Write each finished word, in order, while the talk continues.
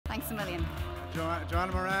Thanks a million.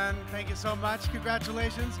 Joanna Moran, thank you so much.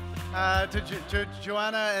 Congratulations to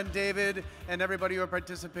Joanna and David and everybody who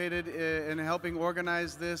participated in helping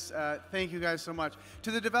organize this. Thank you guys so much.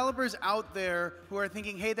 To the developers out there who are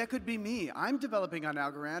thinking, hey, that could be me. I'm developing on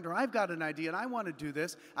Algorand, or I've got an idea and I want to do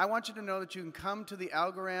this. I want you to know that you can come to the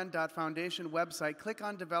algorand.foundation website, click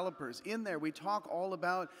on developers. In there, we talk all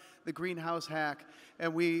about the greenhouse hack,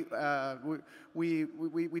 and we talk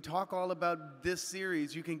all about this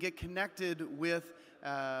series. You can get connected with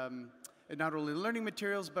not only learning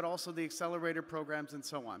materials, but also the accelerator programs and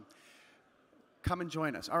so on. Come and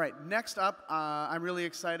join us. All right, next up, I'm really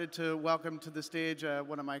excited to welcome to the stage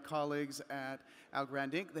one of my colleagues at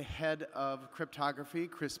Algorand Inc., the head of cryptography,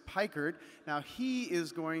 Chris Peikert. Now, he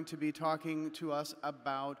is going to be talking to us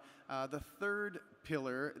about the third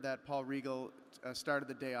pillar that Paul Riegel started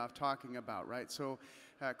the day off talking about, right? So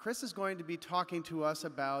Chris is going to be talking to us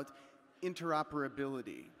about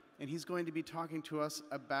interoperability, and he's going to be talking to us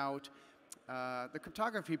about the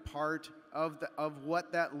cryptography part of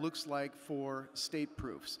what that looks like for state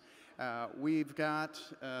proofs. We've got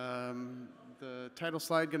the title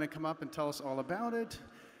slide going to come up and tell us all about it.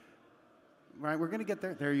 Right, we're going to get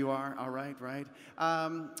there. There you are. All right, right.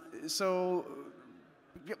 So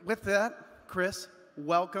with that, Chris,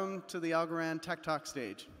 welcome to the Algorand Tech Talk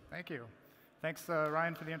stage. Thank you. Thanks,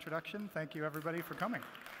 Ryan, for the introduction. Thank you, everybody, for coming.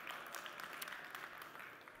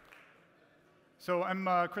 So I'm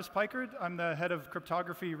Chris Peikert. I'm the head of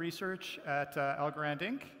cryptography research at Algorand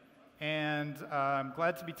Inc. And I'm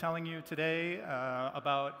glad to be telling you today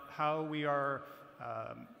about how we are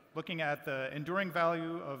looking at the enduring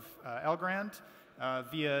value of Algorand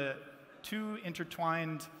via two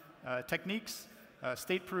intertwined techniques,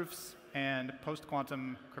 state proofs and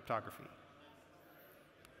post-quantum cryptography.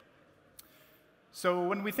 So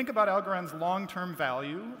when we think about Algorand's long-term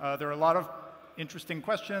value, there are a lot of interesting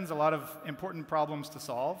questions, a lot of important problems to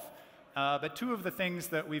solve. But two of the things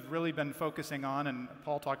that we've really been focusing on, and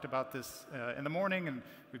Paul talked about this in the morning, and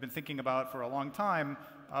we've been thinking about for a long time,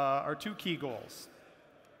 are two key goals.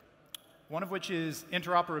 One of which is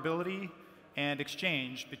interoperability and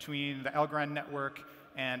exchange between the Algorand network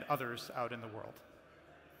and others out in the world.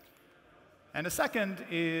 And the second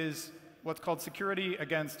is what's called security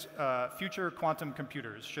against future quantum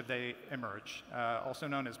computers, should they emerge, also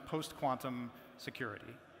known as post-quantum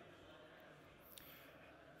security.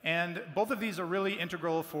 And both of these are really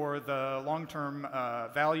integral for the long-term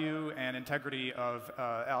value and integrity of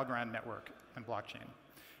Algorand network and blockchain.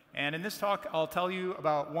 And in this talk, I'll tell you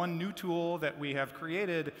about one new tool that we have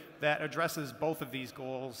created that addresses both of these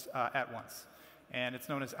goals at once. And it's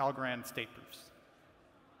known as Algorand state proofs.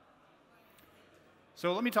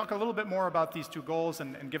 So let me talk a little bit more about these two goals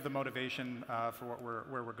and give the motivation for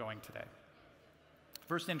where we're going today.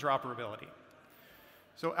 First, interoperability.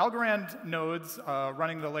 So Algorand nodes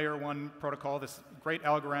running the layer 1 protocol, this great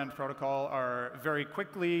Algorand protocol, are very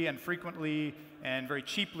quickly and frequently and very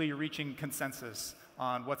cheaply reaching consensus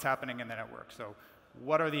on what's happening in the network. So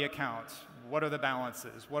what are the accounts? What are the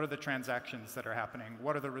balances? What are the transactions that are happening?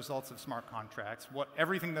 What are the results of smart contracts?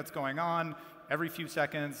 Everything that's going on every few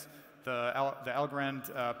seconds. The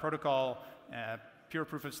Algorand protocol, pure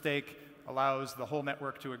proof of stake, allows the whole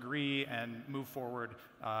network to agree and move forward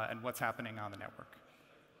and what's happening on the network.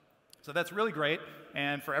 So that's really great.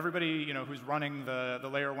 And for everybody who's running the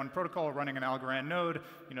layer 1 protocol or running an Algorand node,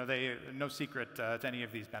 no secret to any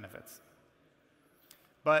of these benefits.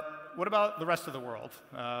 But what about the rest of the world?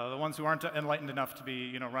 The ones who aren't enlightened enough to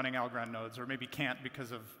be running Algorand nodes or maybe can't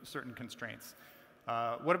because of certain constraints.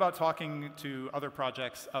 What about talking to other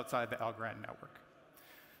projects outside the Algorand network?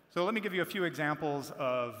 So let me give you a few examples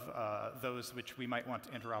of those which we might want to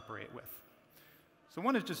interoperate with. So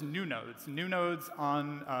one is just new nodes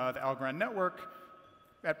on the Algorand network.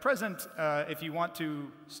 At present, if you want to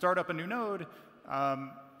start up a new node,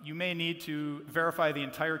 you may need to verify the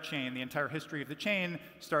entire chain, the entire history of the chain,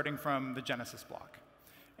 starting from the Genesis block.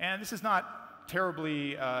 And this is not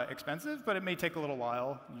terribly expensive, but it may take a little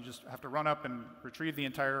while. You just have to run up and retrieve the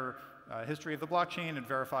entire history of the blockchain and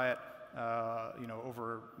verify it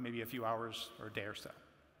over maybe a few hours or a day or so.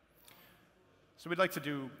 So we'd like to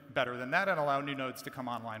do better than that and allow new nodes to come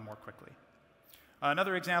online more quickly.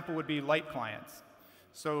 Another example would be light clients.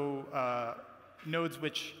 So nodes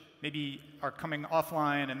which maybe are coming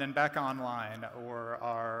offline and then back online,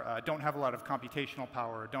 or don't have a lot of computational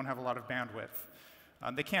power, don't have a lot of bandwidth.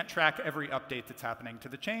 They can't track every update that's happening to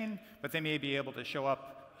the chain, but they may be able to show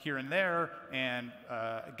up here and there and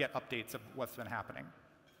get updates of what's been happening.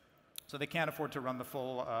 So they can't afford to run the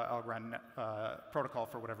full Algorand protocol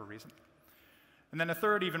for whatever reason. And then a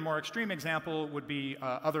third, even more extreme example would be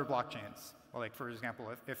other blockchains, like, for example,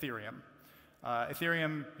 Ethereum.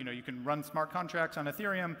 Ethereum, you can run smart contracts on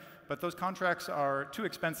Ethereum, but those contracts are too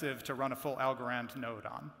expensive to run a full Algorand node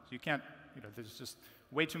on. So you can't, there's just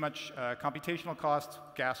way too much computational cost,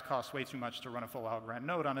 gas costs way too much to run a full Algorand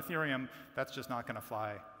node on Ethereum. That's just not going to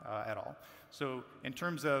fly at all. So in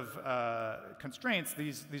terms of constraints,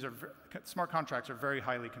 these are smart contracts are very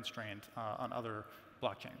highly constrained on other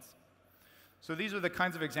blockchains. So these are the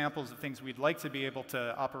kinds of examples of things we'd like to be able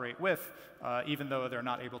to operate with, even though they're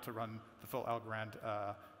not able to run the full Algorand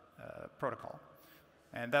protocol.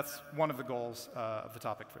 And that's one of the goals of the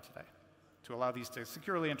topic for today, to allow these to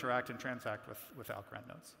securely interact and transact with Algorand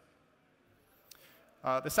nodes.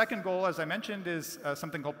 The second goal, as I mentioned, is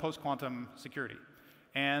something called post-quantum security.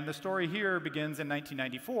 And the story here begins in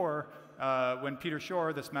 1994, when Peter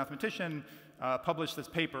Shor, this mathematician, published this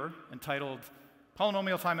paper entitled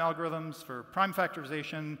Polynomial Time Algorithms for Prime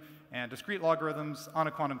Factorization and Discrete Logarithms on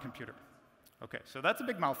a Quantum Computer. OK, so that's a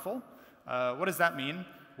big mouthful. What does that mean?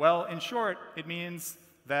 Well, in short, it means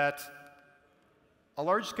that a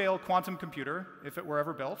large-scale quantum computer, if it were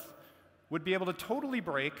ever built, would be able to totally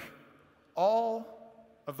break all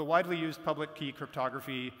of the widely used public key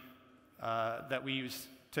cryptography that we use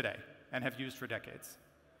today and have used for decades.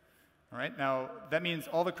 All right, now, that means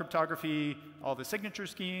all the cryptography, all the signature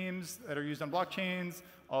schemes that are used on blockchains,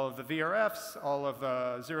 all of the VRFs, all of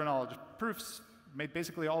the zero-knowledge proofs,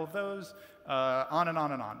 basically all of those, on and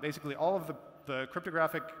on and on. Basically, all of the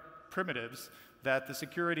cryptographic primitives that the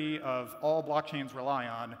security of all blockchains rely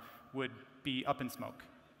on would be up in smoke.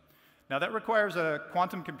 Now, that requires a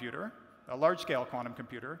quantum computer, a large-scale quantum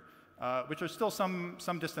computer, which are still some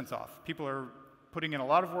distance off. People are putting in a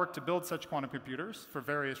lot of work to build such quantum computers for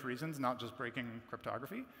various reasons, not just breaking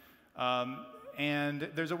cryptography. And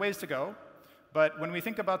there's a ways to go. But when we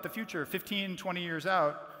think about the future, 15, 20 years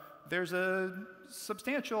out, there's a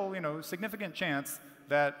substantial, significant chance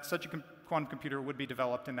that such a quantum computer would be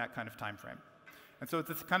developed in that kind of time frame. And so it's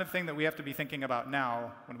the kind of thing that we have to be thinking about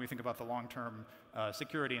now when we think about the long-term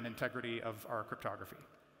security and integrity of our cryptography.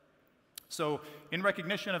 So in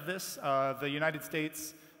recognition of this, the United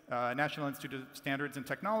States National Institute of Standards and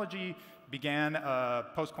Technology began a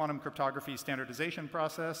post-quantum cryptography standardization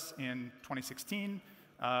process in 2016,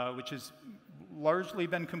 which has largely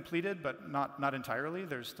been completed, but not entirely.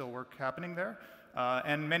 There's still work happening there.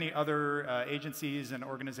 And many other agencies and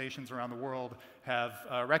organizations around the world have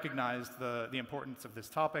recognized the importance of this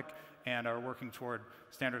topic and are working toward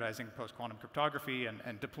standardizing post-quantum cryptography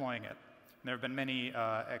and deploying it. And there have been many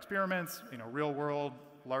experiments, real-world,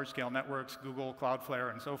 large-scale networks, Google,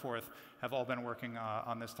 Cloudflare, and so forth, have all been working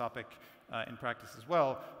on this topic in practice as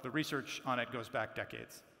well. The research on it goes back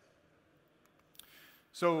decades.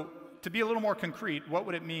 So to be a little more concrete, what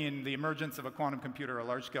would it mean, the emergence of a quantum computer, a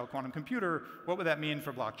large-scale quantum computer, what would that mean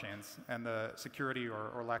for blockchains and the security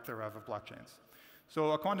or lack thereof of blockchains?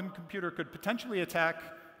 So a quantum computer could potentially attack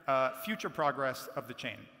future progress of the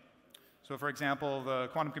chain. So for example, the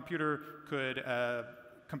quantum computer could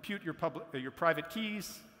compute your private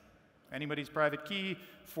keys, anybody's private key,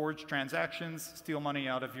 forge transactions, steal money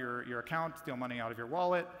out of your account, steal money out of your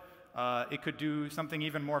wallet. It could do something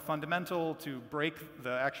even more fundamental to break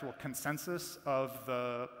the actual consensus of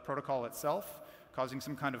the protocol itself, causing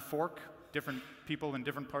some kind of fork. Different people in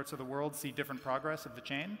different parts of the world see different progress of the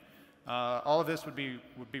chain. All of this would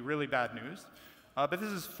be really bad news. But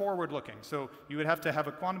this is forward-looking. So you would have to have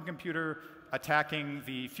a quantum computer attacking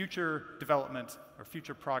the future development or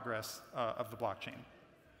future progress of the blockchain.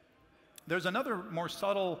 There's another more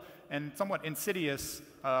subtle and somewhat insidious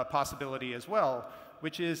possibility as well,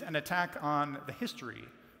 which is an attack on the history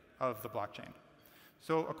of the blockchain.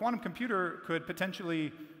 So a quantum computer could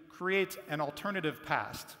potentially create an alternative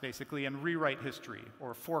past, basically, and rewrite history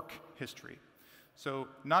or fork history. So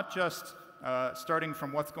not just starting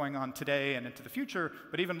from what's going on today and into the future,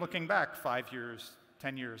 but even looking back 5 years,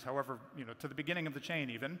 10 years, however, to the beginning of the chain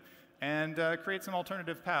even, and creates an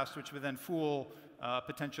alternative past, which would then fool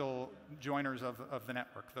potential joiners of the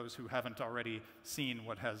network, those who haven't already seen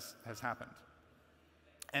what has happened.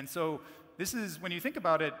 And so this is, when you think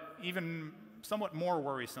about it, even somewhat more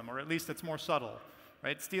worrisome, or at least it's more subtle.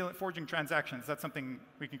 Right? Forging transactions, that's something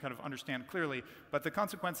we can kind of understand clearly, but the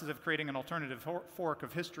consequences of creating an alternative fork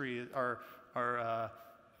of history are a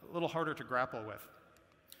little harder to grapple with.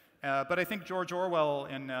 But I think George Orwell,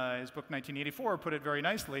 in his book 1984, put it very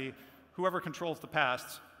nicely: whoever controls the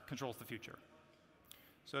past controls the future.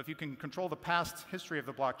 So if you can control the past history of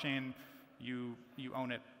the blockchain, you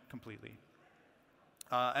own it completely.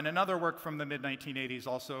 And another work from the mid-1980s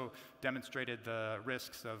also demonstrated the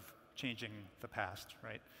risks of changing the past,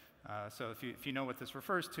 right? So if you know what this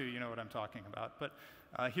refers to, you know what I'm talking about. But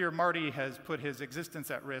here, Marty has put his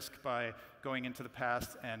existence at risk by going into the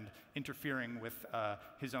past and interfering with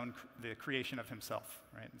the creation of himself,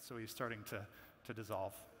 right? And so he's starting to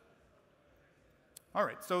dissolve. All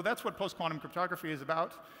right, so that's what post-quantum cryptography is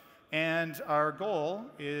about. And our goal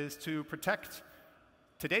is to protect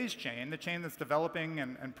today's chain, the chain that's developing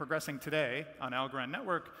and progressing today on Algorand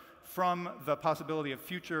network, from the possibility of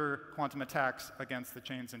future quantum attacks against the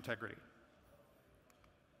chain's integrity.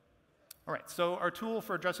 All right, so our tool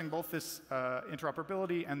for addressing both this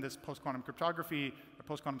interoperability and this post-quantum cryptography, or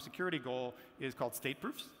post-quantum security goal is called state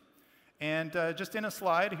proofs. And just in a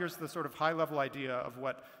slide, here's the sort of high-level idea of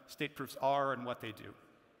what state proofs are and what they do.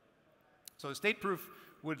 So a state proof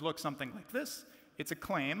would look something like this. It's a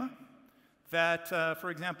claim that,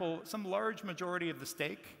 for example, some large majority of the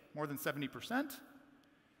stake, more than 70%,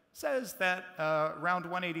 says that round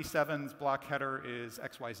 187's block header is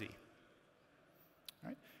XYZ.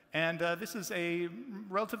 Right? And this is a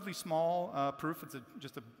relatively small proof. It's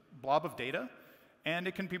just a blob of data. And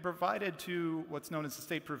it can be provided to what's known as the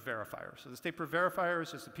state proof verifier. So the state proof verifier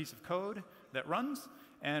is just a piece of code that runs.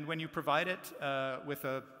 And when you provide it with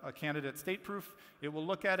a candidate state proof, it will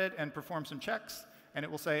look at it and perform some checks. And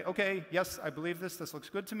it will say, OK, yes, I believe this. This looks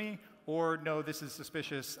good to me. Or no, this is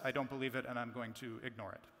suspicious. I don't believe it, and I'm going to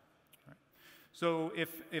ignore it. Right? So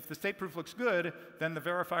if the state proof looks good, then the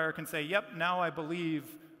verifier can say, yep, now I believe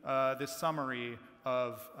this summary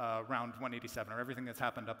of round 187, or everything that's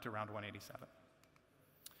happened up to round 187.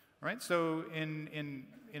 All right, so in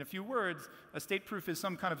a few words, a state proof is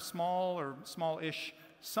some kind of small or small-ish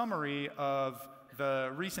summary of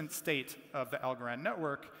the recent state of the Algorand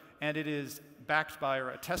network, and it is backed by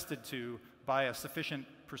or attested to by a sufficient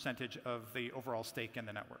percentage of the overall stake in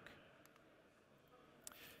the network.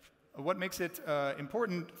 What makes it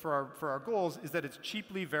important for our goals is that it's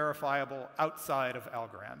cheaply verifiable outside of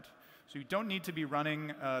Algorand. So you don't need to be running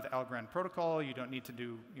the Algorand protocol. You don't need to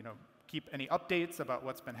do, keep any updates about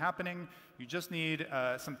what's been happening. You just need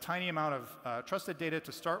some tiny amount of trusted data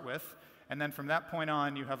to start with, and then from that point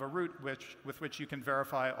on, you have a route with which you can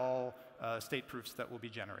verify all state proofs that will be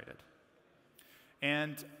generated.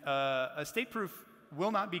 And a state proof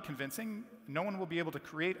will not be convincing. No one will be able to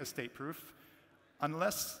create a state proof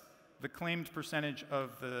unless the claimed percentage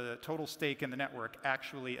of the total stake in the network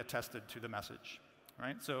actually attested to the message.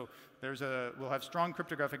 Right? So we'll have strong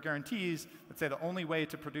cryptographic guarantees that say the only way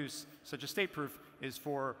to produce such a state proof is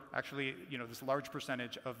for actually this large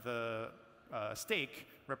percentage of the stake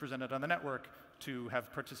represented on the network to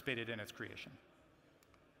have participated in its creation.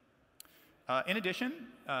 In addition,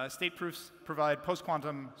 state proofs provide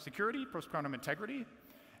post-quantum security, post-quantum integrity,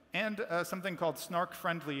 and something called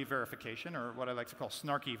snark-friendly verification, or what I like to call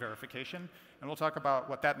snarky verification. And we'll talk about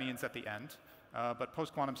what that means at the end. But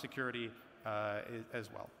post-quantum security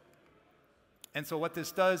as well. And so what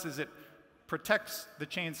this does is it protects the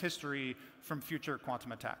chain's history from future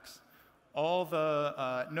quantum attacks. All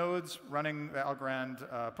the nodes running the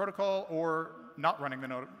Algorand protocol or not running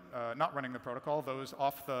the protocol, those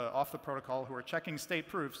off the protocol who are checking state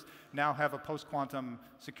proofs, now have a post-quantum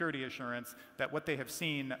security assurance that what they have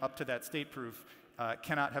seen up to that state proof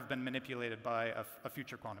cannot have been manipulated by a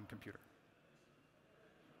future quantum computer.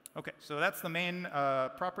 OK, so that's the main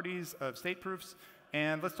properties of state proofs.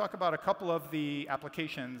 And let's talk about a couple of the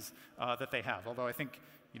applications that they have, although I think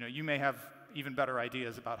you may have even better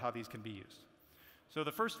ideas about how these can be used. So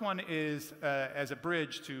the first one is as a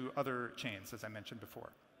bridge to other chains, as I mentioned before.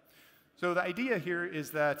 So the idea here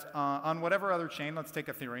is that on whatever other chain, let's take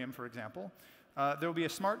Ethereum, for example, there will be a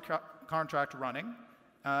smart contract running,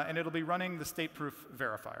 and it'll be running the state proof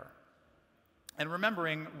verifier, and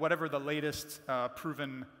remembering whatever the latest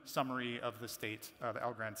proven summary of the state, the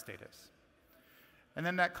Algorand state is. And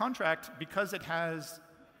then that contract, because it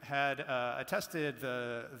had attested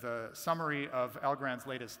the summary of Algorand's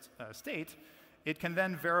latest state, it can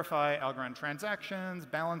then verify Algorand transactions,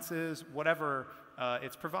 balances, whatever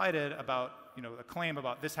it's provided about, a claim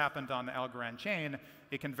about this happened on the Algorand chain.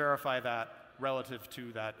 It can verify that relative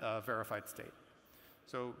to that verified state.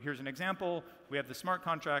 So here's an example. We have the smart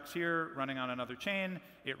contracts here running on another chain.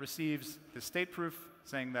 It receives the state proof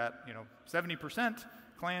saying that 70%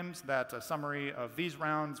 claims that a summary of these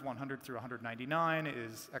rounds, 100 through 199,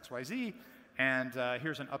 is XYZ. And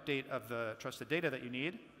here's an update of the trusted data that you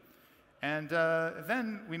need. And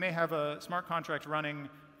then we may have a smart contract running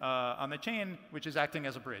on the chain, which is acting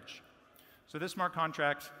as a bridge. So this smart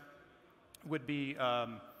contract would be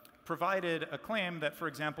provided a claim that, for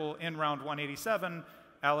example, in round 187,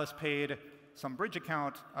 Alice paid some bridge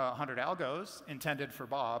account 100 algos intended for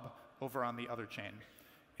Bob over on the other chain.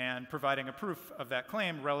 and providing a proof of that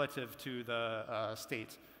claim relative to the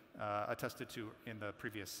state attested to in the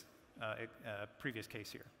previous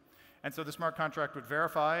case here. And so the smart contract would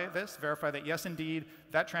verify this, verify that yes, indeed,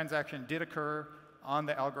 that transaction did occur on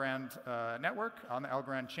the Algorand network, on the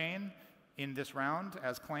Algorand chain in this round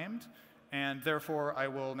as claimed. And therefore, I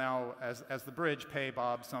will now, as the bridge, pay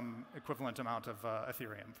Bob some equivalent amount of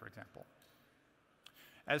Ethereum, for example.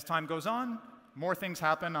 As time goes on, more things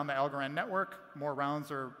happen on the Algorand network, more rounds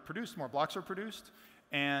are produced, more blocks are produced,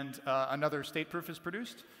 and another state proof is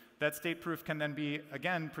produced. That state proof can then be,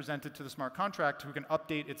 again, presented to the smart contract who can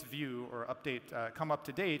update its view or come up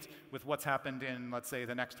to date with what's happened in, let's say,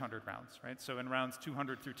 the next 100 rounds. Right? So in rounds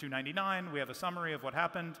 200 through 299, we have a summary of what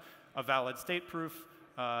happened, a valid state proof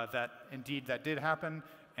that indeed that did happen,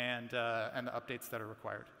 and the updates that are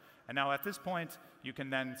required. And now at this point, you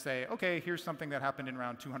can then say, OK, here's something that happened in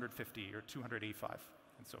round 250 or 285,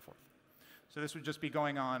 and so forth. So this would just be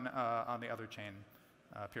going on the other chain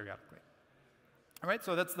periodically. All right,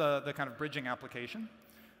 so that's the kind of bridging application.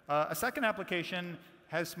 A second application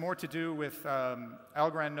has more to do with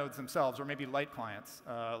Algorand nodes themselves, or maybe light clients.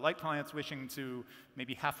 Light clients wishing to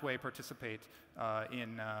maybe halfway participate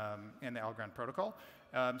in the Algorand protocol.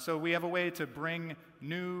 So we have a way to bring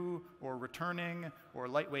new or returning or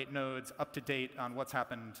lightweight nodes up to date on what's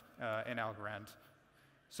happened in Algorand.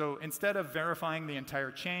 So instead of verifying the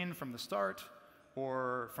entire chain from the start,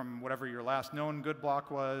 or from whatever your last known good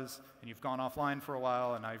block was, and you've gone offline for a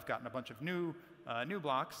while, and now you've gotten a bunch of new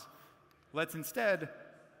blocks, let's instead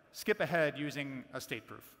skip ahead using a state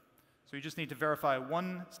proof. So you just need to verify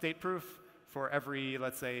one state proof for every,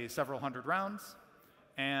 let's say, several hundred rounds,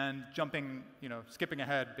 and skipping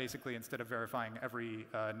ahead, basically, instead of verifying every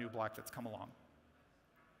new block that's come along.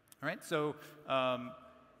 All right, so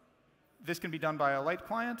this can be done by a light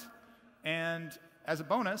client, and as a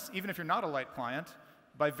bonus, even if you're not a light client,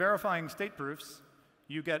 by verifying state proofs,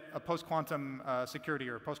 you get a post-quantum security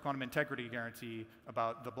or post-quantum integrity guarantee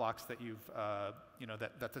about the blocks that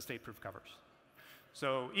that the state proof covers.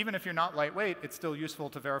 So even if you're not lightweight, it's still useful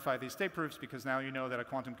to verify these state proofs because now you know that a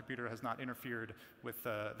quantum computer has not interfered with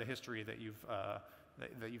the history that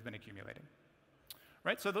you've been accumulating.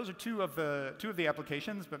 Right, so those are two of the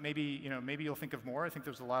applications, but maybe you'll think of more. I think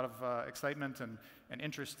there's a lot of excitement and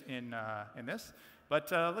interest in this. But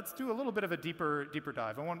let's do a little bit of a deeper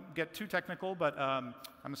dive. I won't get too technical, but I'm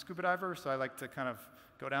a scuba diver, so I like to kind of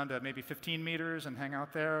go down to maybe 15 meters and hang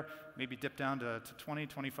out there. Maybe dip down to 20,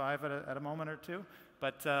 25 at a moment or two.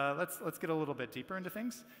 But let's get a little bit deeper into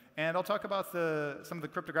things, and I'll talk about some of the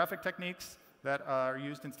cryptographic techniques that are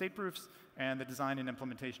used in state proofs and the design and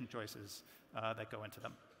implementation choices that go into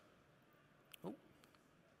them. Oh.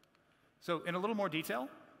 So in a little more detail,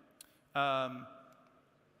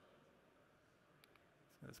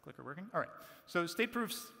 is this clicker working? All right. So state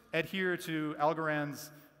proofs adhere to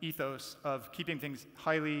Algorand's ethos of keeping things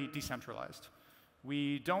highly decentralized.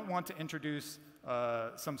 We don't want to introduce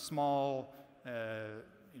some small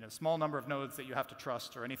number of nodes that you have to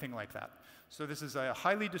trust or anything like that. So this is a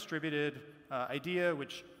highly distributed idea,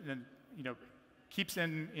 which keeps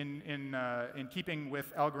in keeping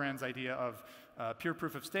with Algorand's idea of pure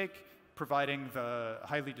proof of stake, providing the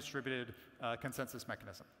highly distributed consensus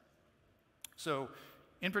mechanism. So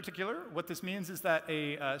in particular, what this means is that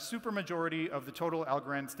a supermajority of the total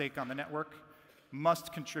Algorand stake on the network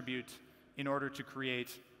must contribute in order to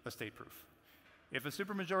create a state proof. If a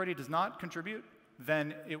supermajority does not contribute,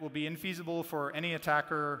 then it will be infeasible for any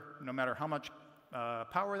attacker, no matter how much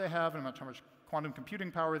power they have and how much quantum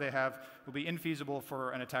computing power they have, it will be infeasible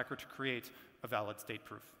for an attacker to create a valid state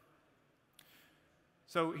proof.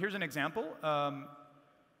 So here's an example.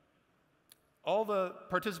 All the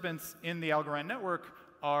participants in the Algorand network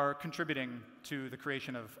are contributing to the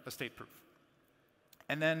creation of a state proof.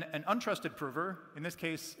 And then an untrusted prover, in this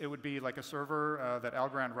case, it would be like a server that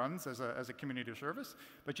Algorand runs as a community service,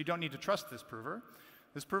 but you don't need to trust this prover.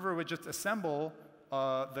 This prover would just assemble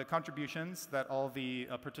the contributions that all the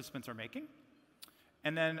participants are making,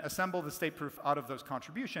 and then assemble the state proof out of those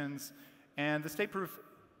contributions. And the state proof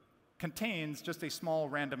contains just a small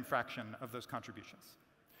random fraction of those contributions.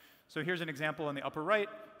 So here's an example in the upper right.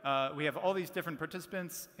 We have all these different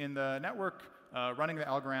participants in the network running the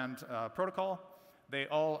Algorand protocol. They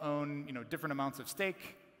all own different amounts of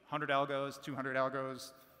stake, 100 algos, 200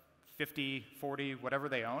 algos, 50, 40, whatever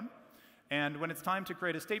they own. And when it's time to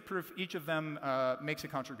create a state proof, each of them makes a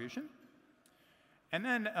contribution. And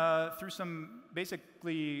then through some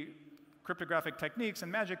basically cryptographic techniques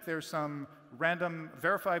and magic, there's some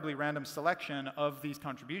verifiably random selection of these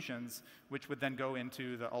contributions, which would then go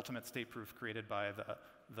into the ultimate state proof created by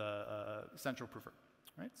the central prover.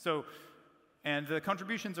 Right? So And the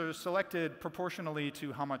contributions are selected proportionally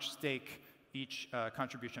to how much stake each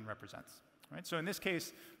contribution represents. Right? So in this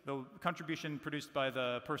case, the contribution produced by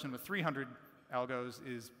the person with 300 algos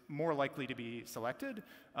is more likely to be selected,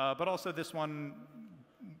 but also this one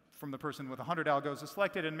from the person with 100 algos is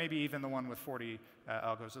selected, and maybe even the one with 40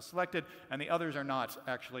 algos is selected, and the others are not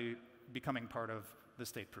actually becoming part of the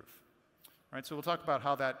state proof. Right? So we'll talk about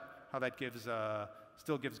how that gives,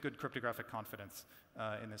 still gives good cryptographic confidence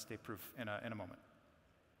in this state proof in a moment.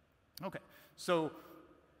 OK, so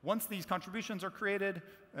once these contributions are created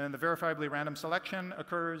and the verifiably random selection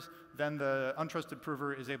occurs, then the untrusted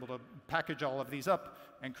prover is able to package all of these up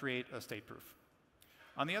and create a state proof.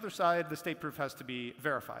 On the other side, the state proof has to be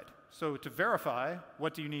verified. So to verify,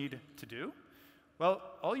 what do you need to do? Well,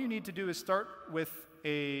 all you need to do is start with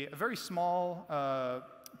a very small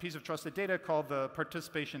piece of trusted data called the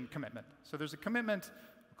participation commitment. So there's a commitment,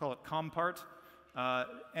 we'll call it compart,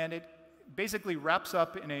 and it basically wraps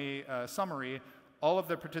up in a summary all of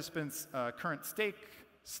the participants' current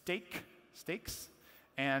stakes,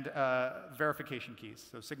 and verification keys,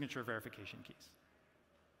 so signature verification keys.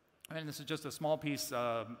 And this is just a small piece,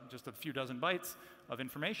 just a few dozen bytes of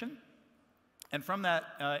information. And from that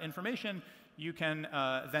information, you can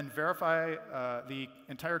then verify the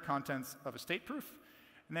entire contents of a state proof.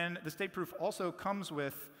 And then the state proof also comes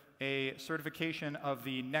with a certification of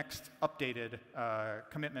the next updated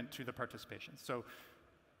commitment to the participation. So,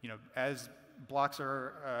 as blocks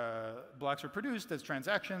are produced, as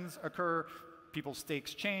transactions occur, people's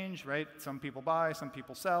stakes change, right? Some people buy, some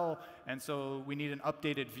people sell, and so we need an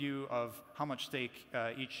updated view of how much stake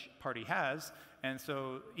each party has. And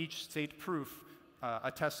so each state proof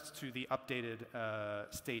attests to the updated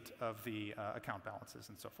state of the account balances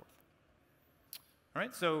and so forth. All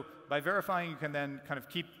right, so by verifying, you can then kind of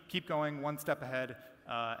keep going one step ahead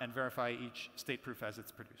and verify each state proof as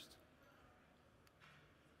it's produced.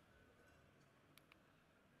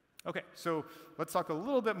 OK, so let's talk a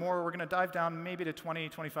little bit more. We're going to dive down maybe to 20,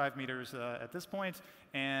 25 meters at this point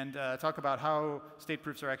and talk about how state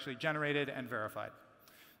proofs are actually generated and verified.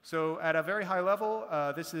 So at a very high level,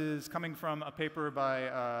 this is coming from a paper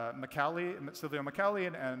by Silvio Macaulay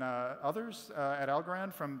and others at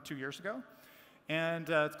Algorand from 2 years ago. And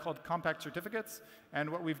it's called compact certificates. And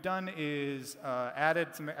what we've done is added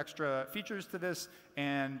some extra features to this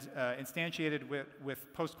and instantiated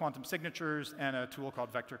with post-quantum signatures and a tool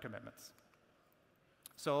called vector commitments.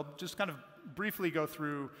 So I'll just kind of briefly go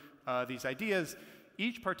through these ideas.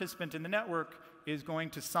 Each participant in the network is going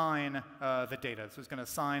to sign the data. So it's going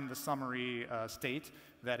to sign the summary state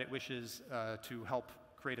that it wishes to help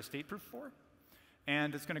create a state proof for.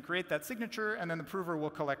 And it's going to create that signature, and then the prover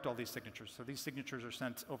will collect all these signatures. So these signatures are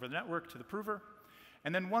sent over the network to the prover.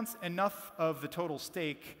 And then once enough of the total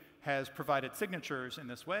stake has provided signatures in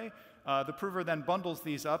this way, the prover then bundles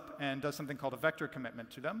these up and does something called a vector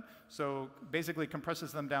commitment to them. So basically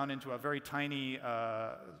compresses them down into a very tiny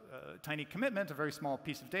commitment, a very small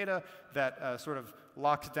piece of data that sort of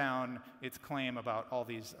locks down its claim about all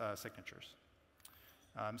these signatures.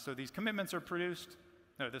 So these commitments are produced.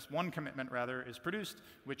 No, this one commitment, rather, is produced,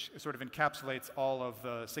 which sort of encapsulates all of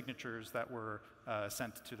the signatures that were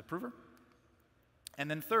sent to the prover.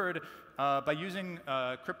 And then third, by using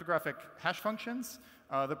cryptographic hash functions,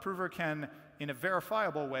 the prover can, in a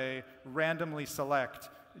verifiable way, randomly select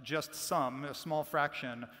just a small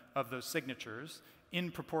fraction of those signatures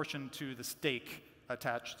in proportion to the stake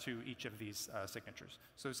attached to each of these signatures.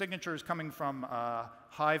 So signatures coming from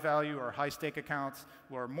high value or high stake accounts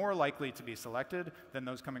are more likely to be selected than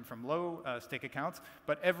those coming from low stake accounts,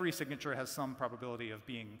 but every signature has some probability of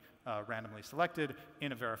being randomly selected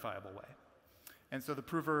in a verifiable way. And so the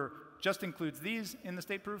prover just includes these in the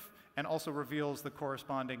state proof and also reveals the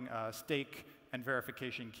corresponding stake and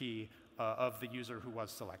verification key of the user who was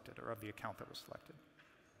selected, or of the account that was selected.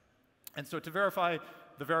 And so to verify,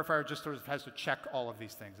 the verifier just sort of has to check all of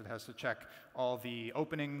these things. It has to check all the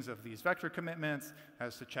openings of these vector commitments,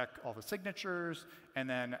 has to check all the signatures, and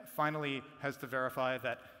then finally has to verify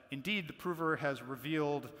that indeed the prover has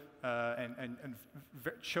revealed and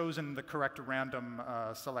chosen the correct random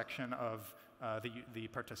selection of the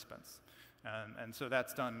participants. And so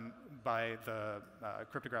that's done by the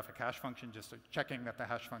cryptographic hash function, just checking that the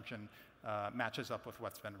hash function matches up with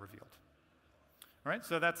what's been revealed. All right,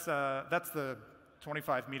 so that's the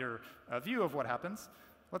 25-meter view of what happens.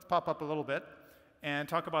 Let's pop up a little bit and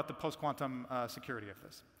talk about the post-quantum security of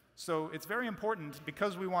this. So it's very important,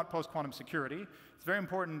 because we want post-quantum security, it's very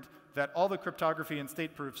important that all the cryptography and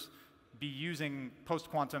state proofs be using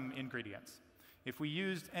post-quantum ingredients. If we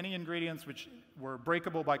used any ingredients which were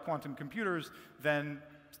breakable by quantum computers, then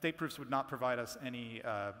state proofs would not provide us any,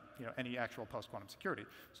 any actual post-quantum security.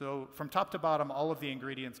 So from top to bottom, all of the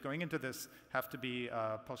ingredients going into this have to be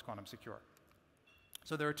post-quantum secure.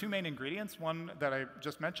 So there are two main ingredients. One that I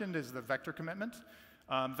just mentioned is the vector commitment.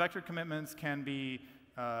 Vector commitments can be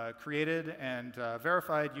created and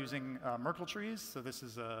verified using Merkle trees. So this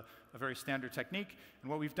is a very standard technique. And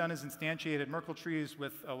what we've done is instantiated Merkle trees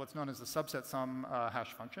with what's known as the subset sum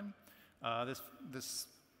hash function. This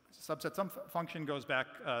subset sum function goes back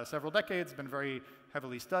several decades, been very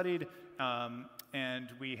heavily studied, and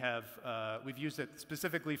we've used it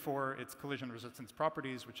specifically for its collision resistance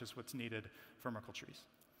properties, which is what's needed for Merkle trees.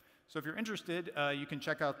 So if you're interested, you can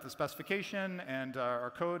check out the specification and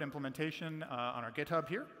our code implementation on our GitHub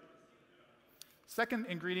here. Second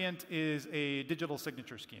ingredient is a digital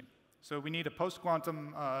signature scheme. So we need a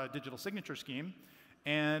post-quantum digital signature scheme.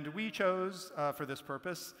 And we chose, for this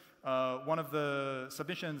purpose, one of the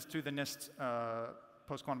submissions to the NIST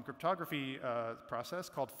post-quantum cryptography process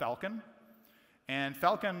called Falcon. And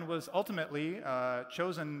Falcon was ultimately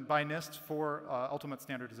chosen by NIST for ultimate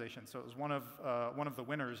standardization. So it was one of the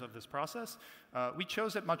winners of this process. We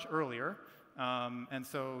chose it much earlier, and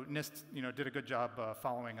so NIST did a good job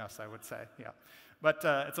following us, I would say. Yeah. But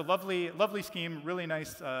it's a lovely scheme, really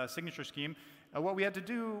nice signature scheme. What we had to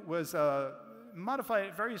do was modify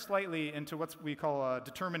it very slightly into what we call a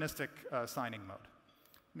deterministic signing mode.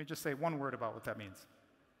 Let me just say one word about what that means.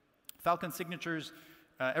 Falcon signatures,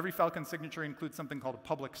 every Falcon signature includes something called a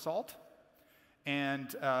public salt.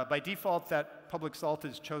 And by default, that public salt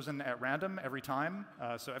is chosen at random every time.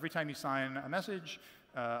 So every time you sign a message,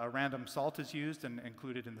 a random salt is used and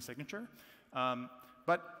included in the signature.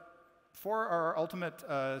 But for our ultimate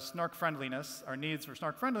snark friendliness, our needs for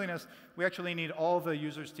snark friendliness, we actually need all the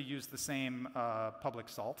users to use the same public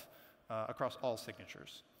salt across all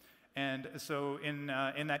signatures. And so in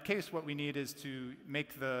that case, what we need is to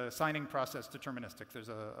make the signing process deterministic. There's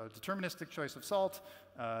a deterministic choice of salt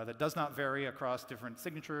that does not vary across different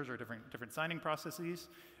signatures or different signing processes.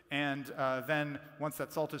 And then once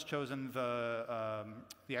that salt is chosen,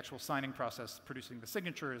 the actual signing process producing the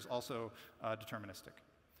signature is also deterministic.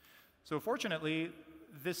 So fortunately,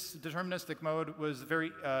 this deterministic mode was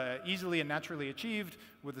very easily and naturally achieved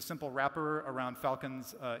with a simple wrapper around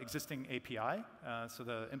Falcon's existing API. So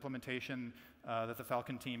the implementation that the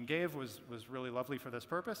Falcon team gave was really lovely for this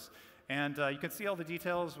purpose. And you can see all the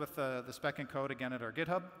details with the spec and code again at our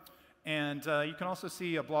GitHub. And you can also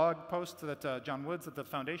see a blog post that John Woods at the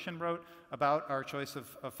Foundation wrote about our choice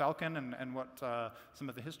of Falcon and what some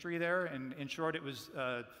of the history there. And in short, it was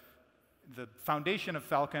the foundation of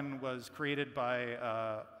Falcon was created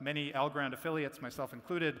by many Algorand affiliates, myself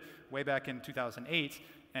included, way back in 2008,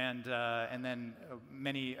 and then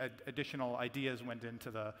many additional ideas went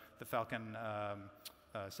into the Falcon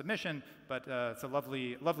submission. But it's a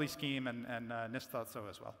lovely scheme, and NIST thought so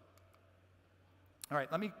as well. All right,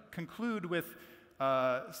 let me conclude with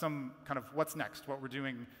some kind of what's next, what we're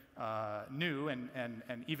doing new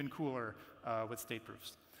and even cooler with state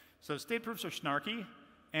proofs. So state proofs are snarky.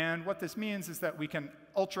 And what this means is that we can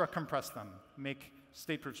ultra compress them, make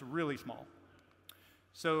state proofs really small.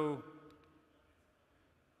 So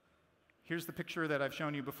here's the picture that I've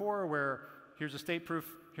shown you before, where here's a state proof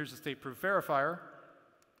verifier.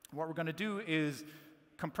 What we're going to do is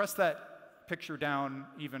compress that picture down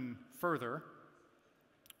even further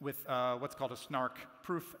with what's called a snark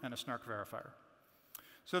proof and a snark verifier.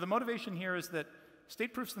 So the motivation here is that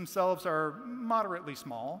state proofs themselves are moderately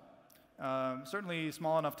small. Certainly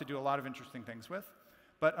small enough to do a lot of interesting things with.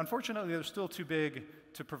 But unfortunately, they're still too big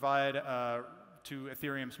to provide to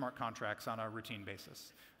Ethereum smart contracts on a routine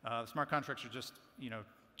basis. Smart contracts are just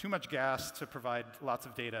too much gas to provide lots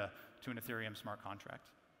of data to an Ethereum smart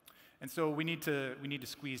contract. And so we need to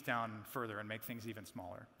squeeze down further and make things even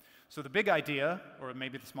smaller. So the big idea, or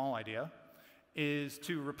maybe the small idea, is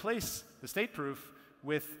to replace the state proof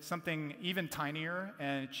with something even tinier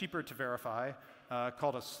and cheaper to verify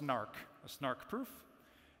called a snark proof.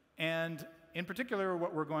 And in particular,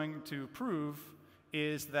 what we're going to prove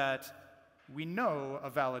is that we know a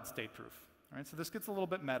valid state proof. All right, so this gets a little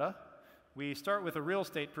bit meta. We start with a real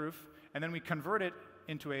state proof, and then we convert it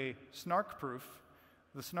into a snark proof.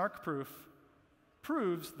 The snark proof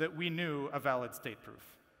proves that we knew a valid state proof.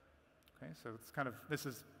 Okay, so it's this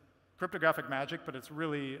is cryptographic magic, but it's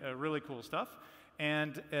really cool stuff.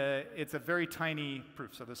 And it's a very tiny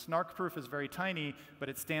proof. So the snark proof is very tiny, but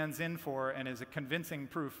it stands in for and is a convincing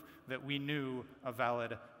proof that we knew a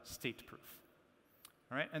valid state proof.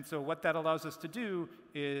 All right? And so what that allows us to do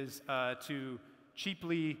is to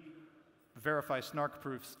cheaply verify snark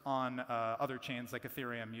proofs on other chains like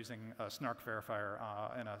Ethereum using a snark verifier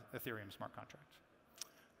in an Ethereum smart contract.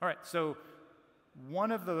 All right, so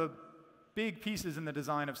one of the big pieces in the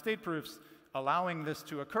design of state proofs allowing this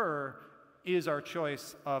to occur is our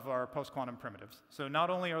choice of our post-quantum primitives. So not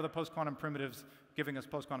only are the post-quantum primitives giving us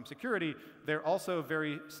post-quantum security, they're also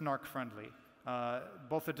very snark-friendly.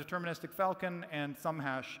 Both the deterministic Falcon and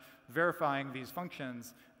SumHash verifying these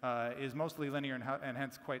functions is mostly linear and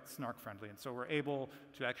hence quite snark-friendly. And so we're able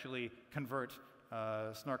to actually convert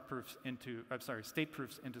state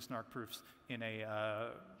proofs into snark proofs in a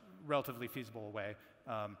relatively feasible way.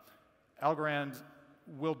 Algorand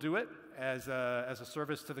will do it as a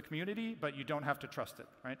service to the community, but you don't have to trust it,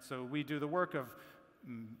 right? So we do the work of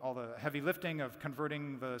all the heavy lifting of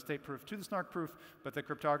converting the state proof to the snark proof, but the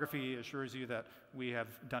cryptography assures you that we have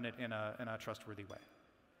done it in a trustworthy way.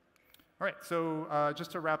 All right, so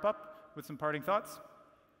just to wrap up with some parting thoughts.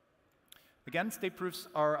 Again, state proofs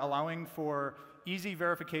are allowing for easy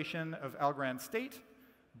verification of Algorand state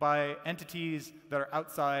by entities that are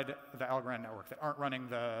outside the Algorand network, that aren't running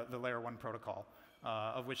the layer 1 protocol,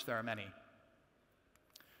 of which there are many.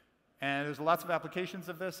 And there's lots of applications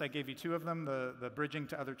of this. I gave you 2 of them, the bridging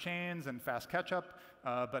to other chains and fast catch-up.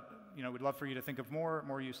 But we'd love for you to think of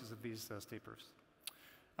more uses of these state proofs.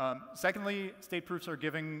 Secondly, state proofs are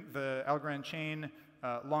giving the Algorand chain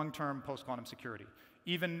long-term post-quantum security.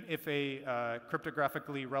 Even if a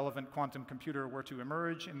cryptographically relevant quantum computer were to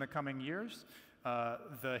emerge in the coming years,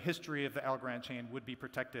 the history of the Algorand chain would be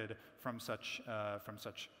protected from such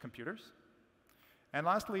computers. And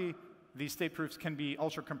lastly, these state proofs can be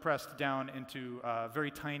ultra-compressed down into very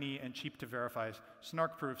tiny and cheap-to-verify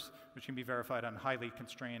snark proofs, which can be verified on highly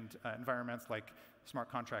constrained environments like smart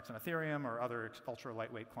contracts on Ethereum or other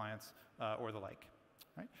ultra-lightweight clients or the like.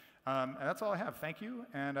 Right? And that's all I have. Thank you,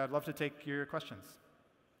 and I'd love to take your questions.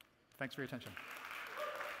 Thanks for your attention.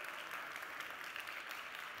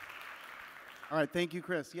 All right, thank you,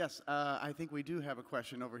 Chris. Yes, I think we do have a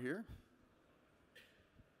question over here.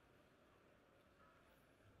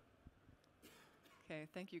 Okay,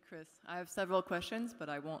 thank you, Chris. I have several questions, but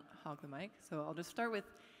I won't hog the mic. So I'll just start with,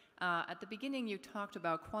 at the beginning you talked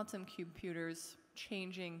about quantum computers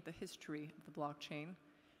changing the history of the blockchain.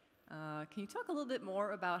 Can you talk a little bit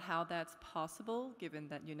more about how that's possible, given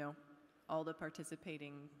that, all the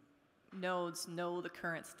participating nodes know the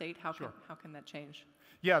current state? How can that change?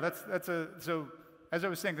 Yeah, so as I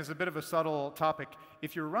was saying, this is a bit of a subtle topic.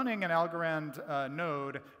 If you're running an Algorand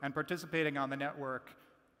node and participating on the network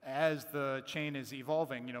as the chain is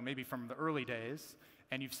evolving, maybe from the early days,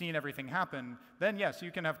 and you've seen everything happen, then yes,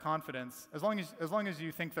 you can have confidence. As long as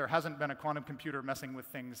you think there hasn't been a quantum computer messing with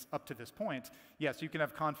things up to this point, yes, you can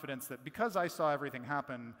have confidence that because I saw everything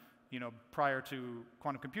happen, prior to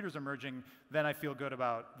quantum computers emerging, then I feel good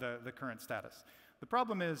about the current status. The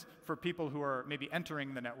problem is for people who are maybe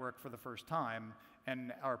entering the network for the first time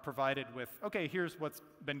and are provided with, okay, here's what's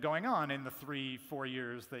been going on in the 3-4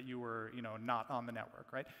 years that you were, not on the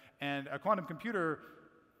network, right? And a quantum computer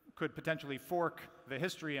could potentially fork the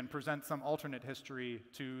history and present some alternate history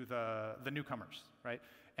to the newcomers, right?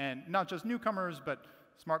 And not just newcomers, but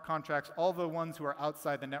smart contracts, all the ones who are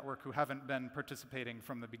outside the network who haven't been participating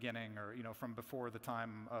from the beginning or from before the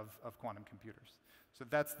time of quantum computers. So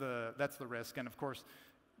that's the risk. And of course,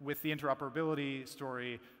 with the interoperability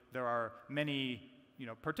story, there are many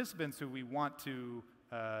participants who we want to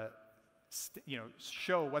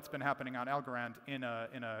show what's been happening on Algorand in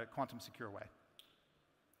a quantum secure way.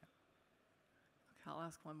 Okay, I'll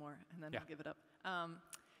ask one more and then Yeah. I'll give it up.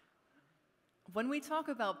 When we talk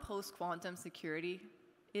about post-quantum security,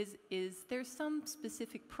 is there some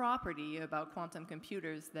specific property about quantum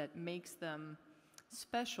computers that makes them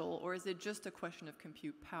special, or is it just a question of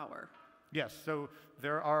compute power? Yes, so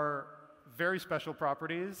there are very special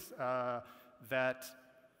properties that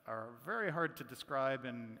are very hard to describe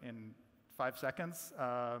in 5 seconds,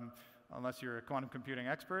 unless you're a quantum computing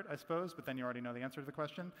expert, I suppose, but then you already know the answer to the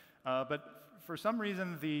question. But for some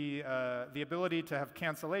reason, the ability to have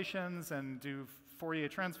cancellations and do Fourier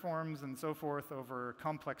transforms and so forth over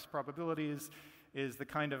complex probabilities is the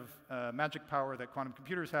kind of magic power that quantum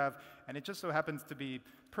computers have, and it just so happens to be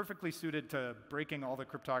perfectly suited to breaking all the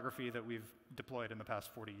cryptography that we've deployed in the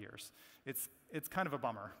past 40 years. It's kind of a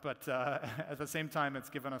bummer, but at the same time, it's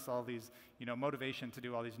given us all these motivation to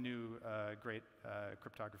do all these new great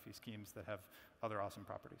cryptography schemes that have other awesome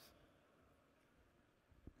properties.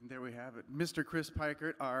 There we have it. Mr. Chris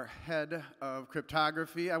Peikert, our head of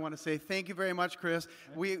cryptography. I want to say thank you very much, Chris.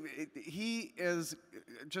 He is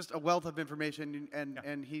just a wealth of information,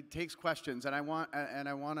 and he takes questions. And I want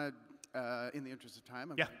to in the interest of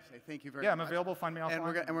time, I'm Yeah. going to say thank you very Yeah, much. I'm available. Find me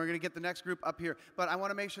offline. And we're going to get the next group up here. But I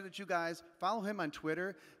want to make sure that you guys follow him on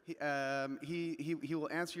Twitter. He will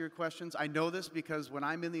answer your questions. I know this because when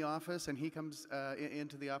I'm in the office and he comes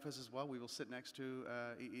into the office as well, we will sit next to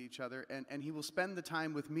each other, and he will spend the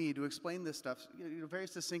time with me to explain this stuff very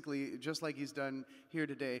succinctly, just like he's done here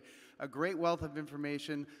today. A great wealth of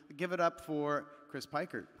information. Give it up for Chris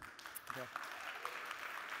Peikert. Okay.